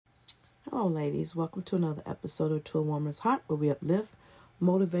Hello, ladies. Welcome to another episode of To a Woman's Heart, where we uplift,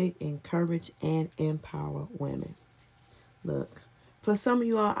 motivate, encourage, and empower women. Look, for some of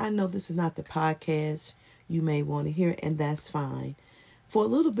you all, I know this is not the podcast you may want to hear, and that's fine. For a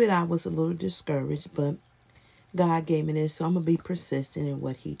little bit, I was a little discouraged, but God gave me this, so I'm going to be persistent in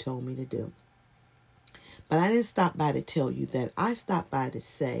what He told me to do. But I didn't stop by to tell you that. I stopped by to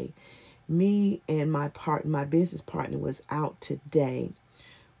say, me and my business partner was out today.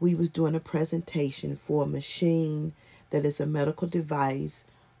 We was doing a presentation for a machine that is a medical device.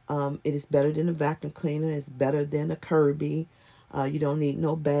 It is better than a vacuum cleaner. It's better than a Kirby. You don't need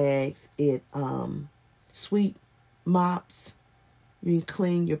no bags. It sweep mops. You can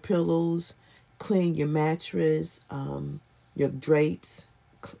clean your pillows, clean your mattress, your drapes,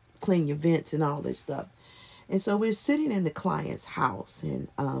 clean your vents and all this stuff. And so we're sitting in the client's house, and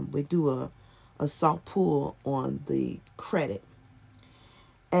we do a soft pull on the credit.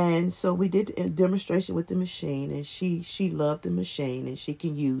 And so we did a demonstration with the machine, and she loved the machine, and she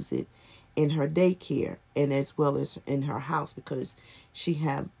can use it in her daycare and as well as in her house because she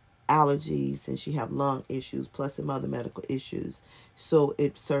have allergies and she have lung issues plus some other medical issues. So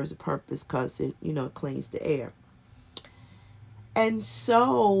it serves a purpose because it, cleans the air. And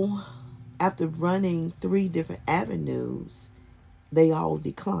so after running 3 different avenues, they all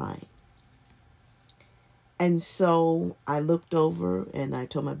declined. And so I looked over and I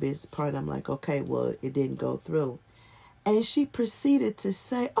told my business partner, I'm like, okay, well, it didn't go through. And she proceeded to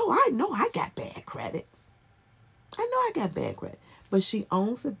say, oh, I know I got bad credit. But she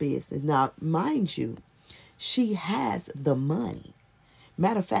owns a business. Now, mind you, she has the money.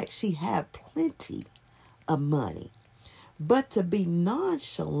 Matter of fact, she had plenty of money. But to be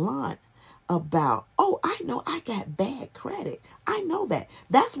nonchalant about, oh, I know I got bad credit. I know that.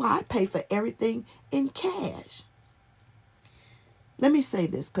 That's why I pay for everything in cash. Let me say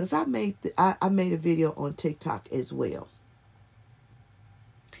this, because I made a video on TikTok as well.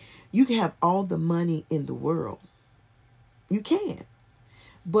 You can have all the money in the world. You can.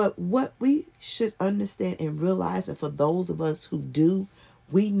 But what we should understand and realize, and for those of us who do,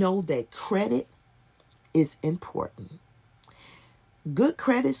 we know that credit is important. Good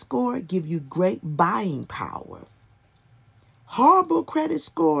credit score give you great buying power. Horrible credit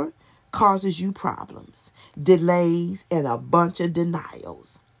score causes you problems, delays, and a bunch of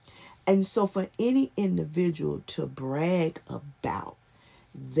denials. And so for any individual to brag about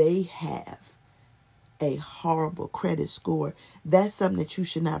they have a horrible credit score, that's something that you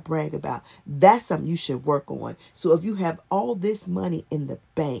should not brag about. That's something you should work on. So if you have all this money in the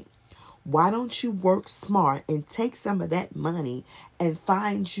bank, why don't you work smart and take some of that money and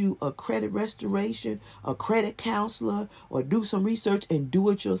find you a credit restoration, a credit counselor, or do some research and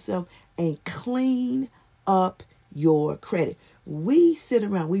do it yourself and clean up your credit. We sit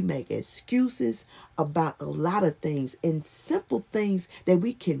around, we make excuses about a lot of things and simple things that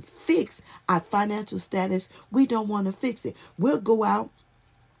we can fix our financial status. We don't want to fix it. We'll go out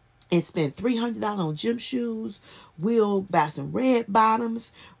and spend $300 on gym shoes. We'll buy some red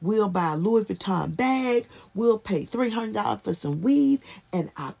bottoms. We'll buy a Louis Vuitton bag. We'll pay $300 for some weave.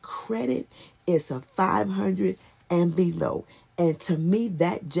 And our credit is a 500 and below. And to me,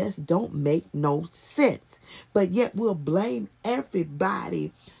 that just don't make no sense. But yet we'll blame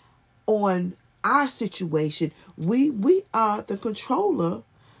everybody on our situation. We are the controller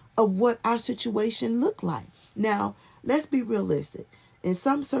of what our situation look like. Now, let's be realistic. In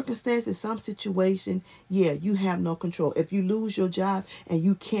some circumstances, some situation, you have no control. If you lose your job and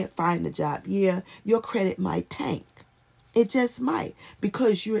you can't find a job, your credit might tank. It just might,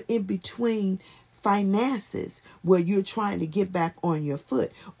 because you're in between finances where you're trying to get back on your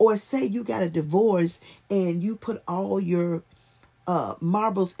foot. Or say you got a divorce and you put all your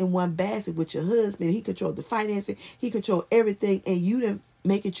marbles in one basket with your husband. He controlled the financing. He controlled everything. And you didn't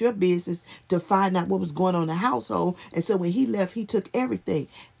make it your business to find out what was going on in the household. And so when he left, he took everything.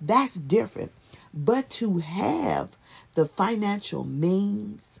 That's different. But to have the financial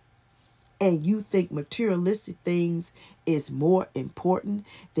means and you think materialistic things is more important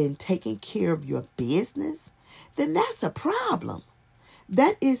than taking care of your business, then that's a problem.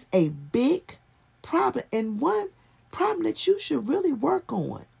 That is a big problem, and one problem that you should really work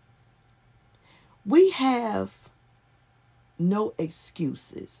on. We have no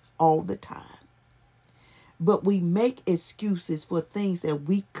excuses all the time, but we make excuses for things that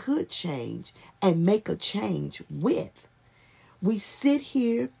we could change and make a change with. We sit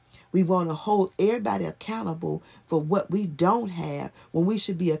here, we want to hold everybody accountable for what we don't have when we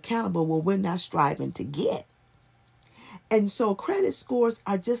should be accountable when we're not striving to get. And so credit scores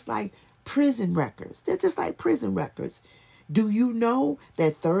are just like prison records. They're just like prison records. Do you know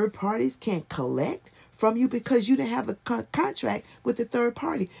that third parties can't collect from you because you didn't have a contract with the third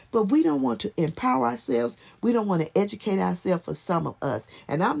party? But we don't want to empower ourselves. We don't want to educate ourselves for some of us.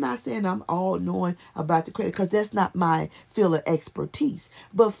 And I'm not saying I'm all knowing about the credit because that's not my field of expertise.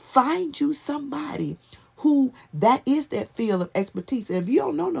 But find you somebody who that is that field of expertise. And if you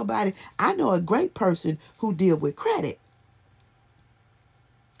don't know nobody, I know a great person who deal with credit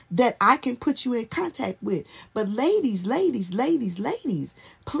that I can put you in contact with. But ladies,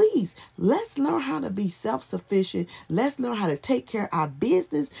 please, let's learn how to be self-sufficient. Let's learn how to take care of our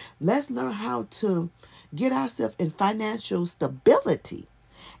business. Let's learn how to get ourselves in financial stability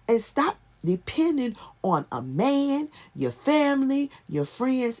and stop depending on a man, your family, your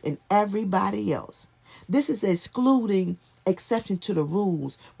friends, and everybody else. This is excluding exception to the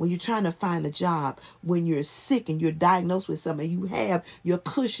rules when you're trying to find a job, when you're sick and you're diagnosed with something, you have your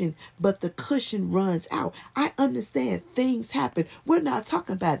cushion, but the cushion runs out. I understand things happen. We're not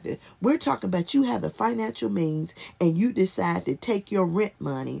talking about this. We're talking about you have the financial means and you decide to take your rent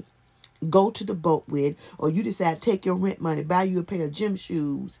money, go to the boat with, or you decide to take your rent money, buy you a pair of gym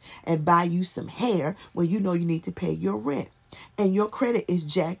shoes and buy you some hair when you know you need to pay your rent. And your credit is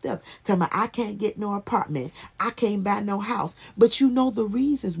jacked up. Tell me, I can't get no apartment. I can't buy no house. But you know the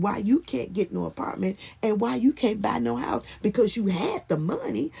reasons why you can't get no apartment and why you can't buy no house. Because you had the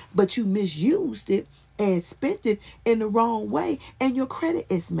money, but you misused it and spent it in the wrong way. And your credit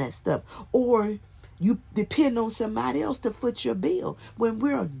is messed up. Or you depend on somebody else to foot your bill. When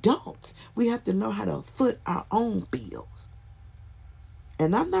we're adults, we have to learn how to foot our own bills.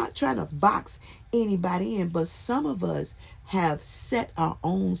 And I'm not trying to box anybody in, but some of us have set our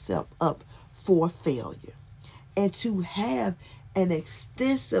own self up for failure. And to have an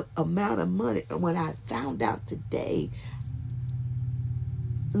extensive amount of money, when I found out today,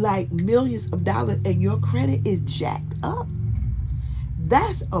 like millions of dollars, and your credit is jacked up,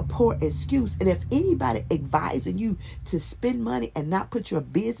 that's a poor excuse. And if anybody advising you to spend money and not put your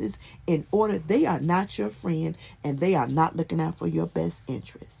business in order, they are not your friend and they are not looking out for your best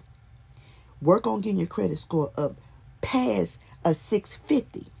interest. Work on getting your credit score up past a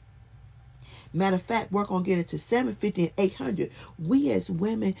 650. Matter of fact, work on getting to 750 and 800. We as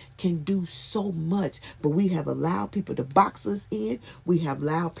women can do so much, but we have allowed people to box us in. We have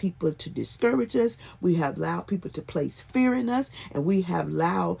allowed people to discourage us. We have allowed people to place fear in us. And we have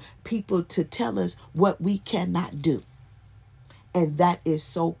allowed people to tell us what we cannot do. And that is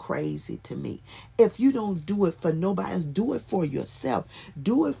so crazy to me. If you don't do it for nobody else, do it for yourself.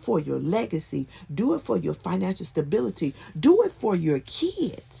 Do it for your legacy. Do it for your financial stability. Do it for your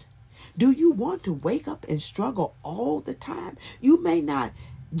kids. Do you want to wake up and struggle all the time? You may not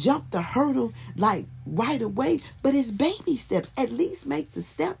jump the hurdle like right away, but it's baby steps. At least make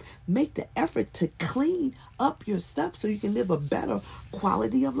the effort to clean up your stuff so you can live a better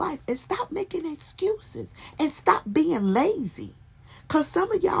quality of life. And stop making excuses and stop being lazy. Because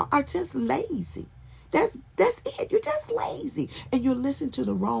some of y'all are just lazy. That's it. You're just lazy. And you're listening to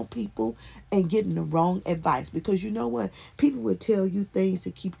the wrong people and getting the wrong advice. Because you know what? People will tell you things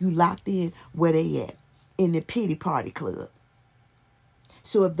to keep you locked in where they at. In the pity party club.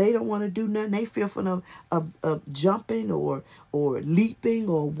 So if they don't want to do nothing, they fearful of jumping or leaping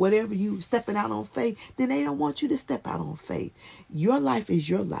or whatever, you stepping out on faith, then they don't want you to step out on faith. Your life is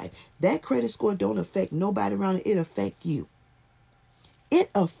your life. That credit score don't affect nobody around it. It affects you.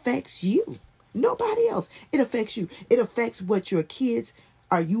 It affects you. Nobody else. It affects you. It affects what your kids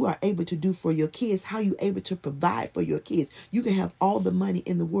you are able to do for your kids, how you able to provide for your kids. You can have all the money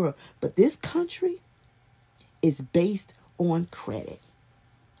in the world, but this country is based on credit.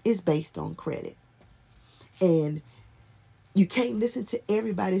 It's based on credit. And you can't listen to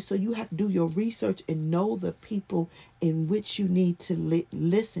everybody, so you have to do your research and know the people in which you need to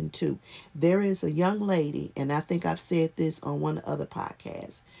listen to. There is a young lady, and I think I've said this on one of the other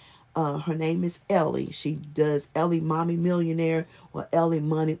podcasts. Her name is Ellie. She does Ellie Mommy Millionaire or Ellie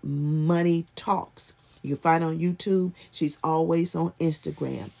Money Talks. You can find her on YouTube. She's always on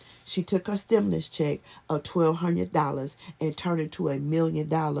Instagram. She took her stimulus check of $1,200 and turned it to $1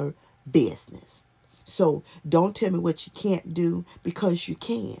 million business. So don't tell me what you can't do, because you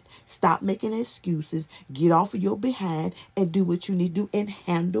can. Stop making excuses. Get off of your behind and do what you need to do and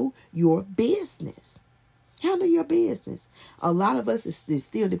handle your business. Handle your business. A lot of us is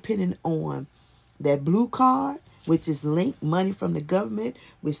still depending on that blue card, which is linked money from the government.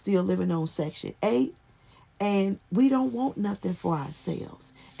 We're still living on Section 8. And we don't want nothing for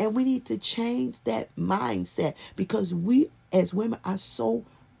ourselves. And we need to change that mindset, because we as women are so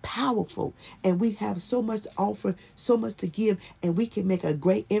powerful, and we have so much to offer, so much to give, and we can make a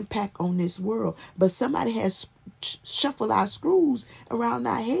great impact on this world. But somebody has shuffled our screws around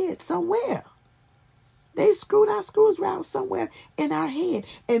our head somewhere. They screwed our screws around somewhere in our head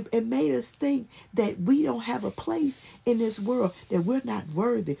and made us think that we don't have a place in this world, that we're not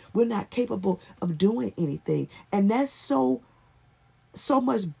worthy, we're not capable of doing anything. And that's so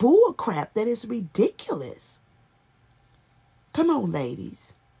much bull crap that it's ridiculous. Come on,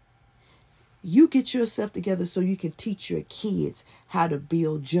 ladies. You get yourself together so you can teach your kids how to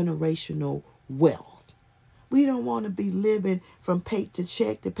build generational wealth. We don't want to be living from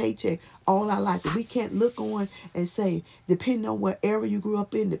paycheck to paycheck all our life. We can't look on and say, depending on what area you grew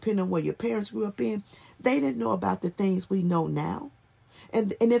up in, depending on where your parents grew up in, they didn't know about the things we know now.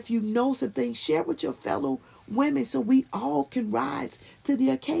 And if you know some things, share with your fellow women so we all can rise to the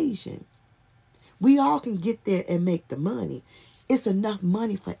occasion. We all can get there and make the money. It's enough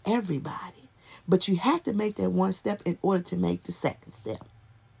money for everybody. But you have to make that one step in order to make the second step.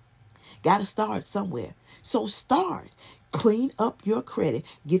 Got to start somewhere. So start. Clean up your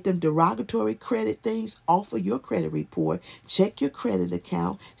credit. Get them derogatory credit things off of your credit report. Check your credit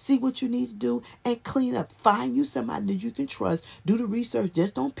account. See what you need to do and clean up. Find you somebody that you can trust. Do the research.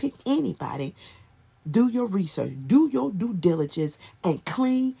 Just don't pick anybody. Do your research. Do your due diligence and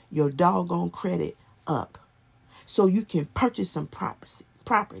clean your doggone credit up so you can purchase some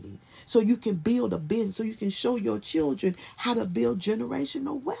property, so you can build a business, so you can show your children how to build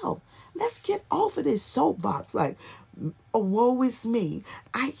generational wealth. Let's get off of this soapbox like, oh, woe is me.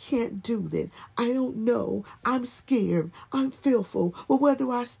 I can't do that. I don't know. I'm scared. I'm fearful. Well, where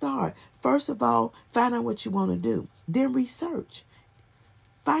do I start? First of all, find out what you want to do. Then research.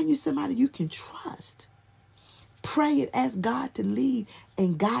 Find you somebody you can trust. Pray and ask God to lead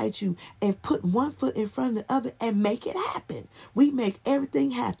and guide you and put one foot in front of the other and make it happen. We make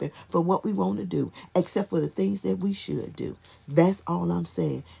everything happen for what we want to do, except for the things that we should do. That's all I'm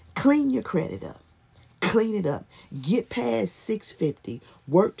saying. Clean your credit up. Clean it up. Get past 650.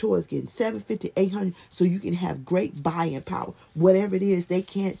 Work towards getting 750, 800 so you can have great buying power. Whatever it is, they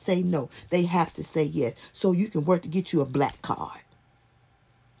can't say no. They have to say yes. So you can work to get you a black card.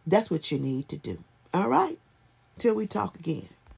 That's what you need to do. All right? Till we talk again.